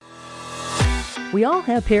We all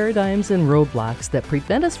have paradigms and roadblocks that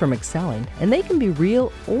prevent us from excelling, and they can be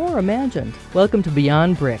real or imagined. Welcome to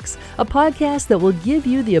Beyond Bricks, a podcast that will give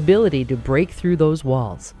you the ability to break through those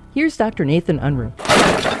walls. Here's Dr. Nathan Unruh.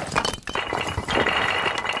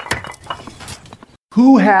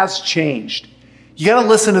 Who has changed? You got to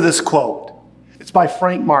listen to this quote. It's by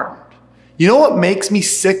Frank Martin. You know what makes me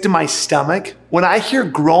sick to my stomach? When I hear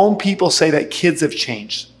grown people say that kids have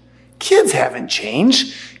changed. Kids haven't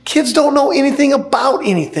changed. Kids don't know anything about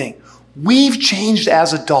anything. We've changed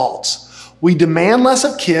as adults. We demand less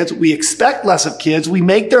of kids. We expect less of kids. We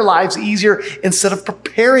make their lives easier instead of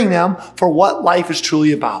preparing them for what life is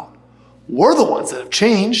truly about. We're the ones that have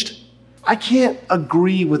changed. I can't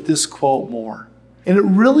agree with this quote more. And it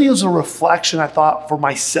really is a reflection, I thought, for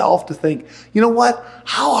myself to think, you know what?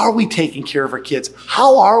 How are we taking care of our kids?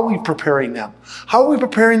 How are we preparing them? How are we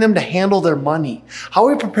preparing them to handle their money? How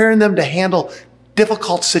are we preparing them to handle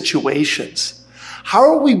difficult situations? How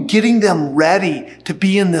are we getting them ready to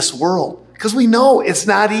be in this world? Because we know it's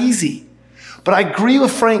not easy. But I agree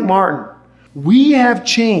with Frank Martin. We have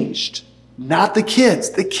changed, not the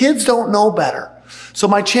kids. The kids don't know better. So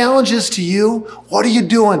my challenge is to you, what are you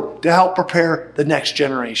doing to help prepare the next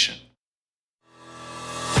generation?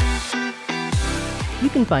 You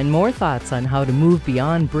can find more thoughts on how to move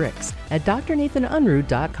beyond bricks at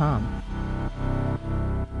drnathanunruh.com.